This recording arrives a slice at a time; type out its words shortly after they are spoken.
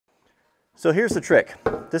So here's the trick.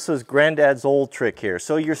 This was Granddad's old trick here.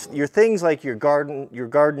 So your things like your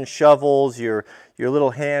garden shovels, your little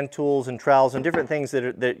hand tools and trowels, and different things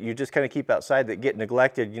that you just kind of keep outside that get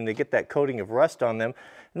neglected, they get that coating of rust on them,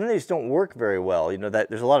 and then they just don't work very well. That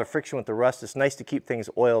there's a lot of friction with the rust. It's nice to keep things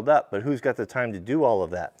oiled up, but who's got the time to do all of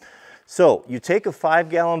that? So you take a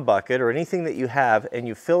 5-gallon bucket or anything that you have, and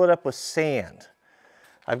you fill it up with sand.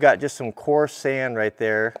 I've got just some coarse sand right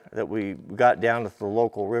there that we got down at the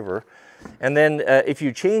local river. And then if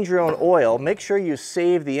you change your own oil, make sure you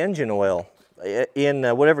save the engine oil in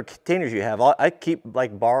whatever containers you have. I keep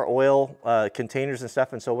like bar oil containers and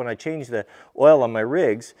stuff, and so when I change the oil on my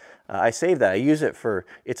rigs, I save that. I use it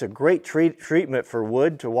it's a great treatment for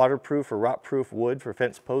wood, to waterproof or rot-proof wood for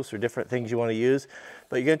fence posts or different things you want to use.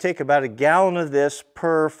 But you're going to take about 1 gallon of this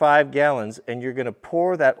per 5 gallons, and you're going to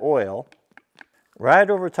pour that oil right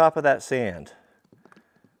over top of that sand.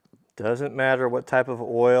 Doesn't matter what type of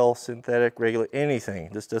oil, synthetic, regular, anything.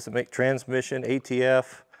 This doesn't make transmission,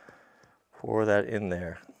 ATF. Pour that in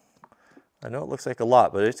there. I know it looks like a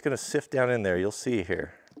lot, but it's going to sift down in there. You'll see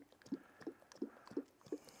here.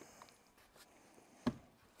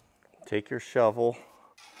 Take your shovel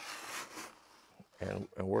and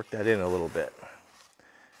work that in a little bit.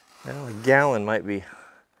 Now 1 gallon might be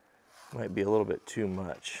a little bit too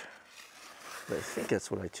much, but I think that's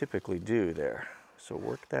what I typically do there. So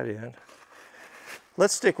work that in.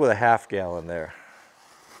 Let's stick with a 1/2 gallon there.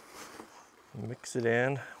 Mix it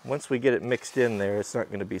in. Once we get it mixed in there, it's not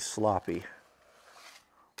going to be sloppy.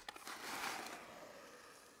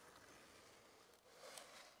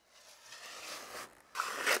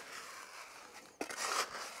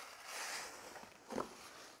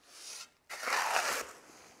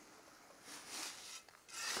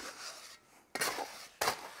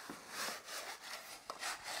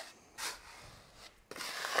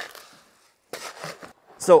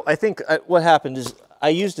 So I think what happened is I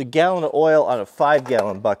used 1 gallon of oil on a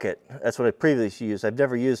 5-gallon bucket. That's what I previously used. I've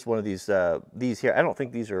never used one of these here. I don't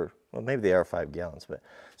think these are, well, maybe they are 5 gallons, but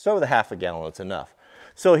start with a 1/2 gallon, it's enough.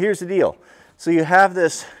 So here's the deal. So you have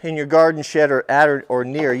this in your garden shed or at or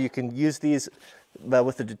near. You can use these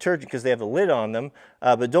with the detergent because they have the lid on them,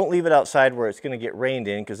 but don't leave it outside where it's going to get rained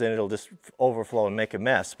in, because then it'll just overflow and make a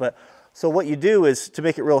mess. So what you do is, to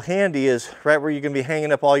make it real handy, is right where you're going to be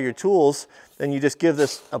hanging up all your tools, then you just give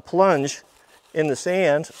this a plunge in the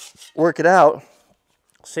sand, work it out.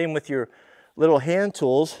 Same with your little hand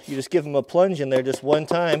tools. You just give them a plunge in there just one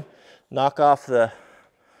time, knock off the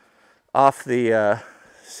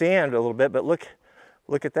sand a little bit, but look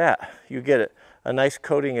at that. You get a nice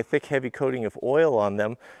coating, a thick, heavy coating of oil on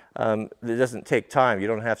them. It doesn't take time. You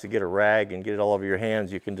don't have to get a rag and get it all over your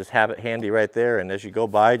hands. You can just have it handy right there, and as you go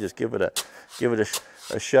by, just give it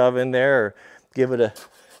a shove in there, or give it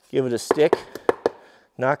a stick,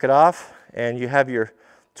 knock it off, and you have your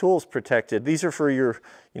tools protected. These are for your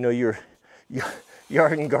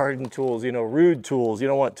yard and garden tools, rude tools. You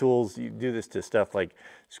don't want tools. You do this to stuff like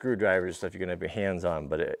screwdrivers, stuff you're going to have your hands on,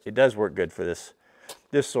 but it does work good for this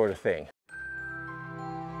sort of thing.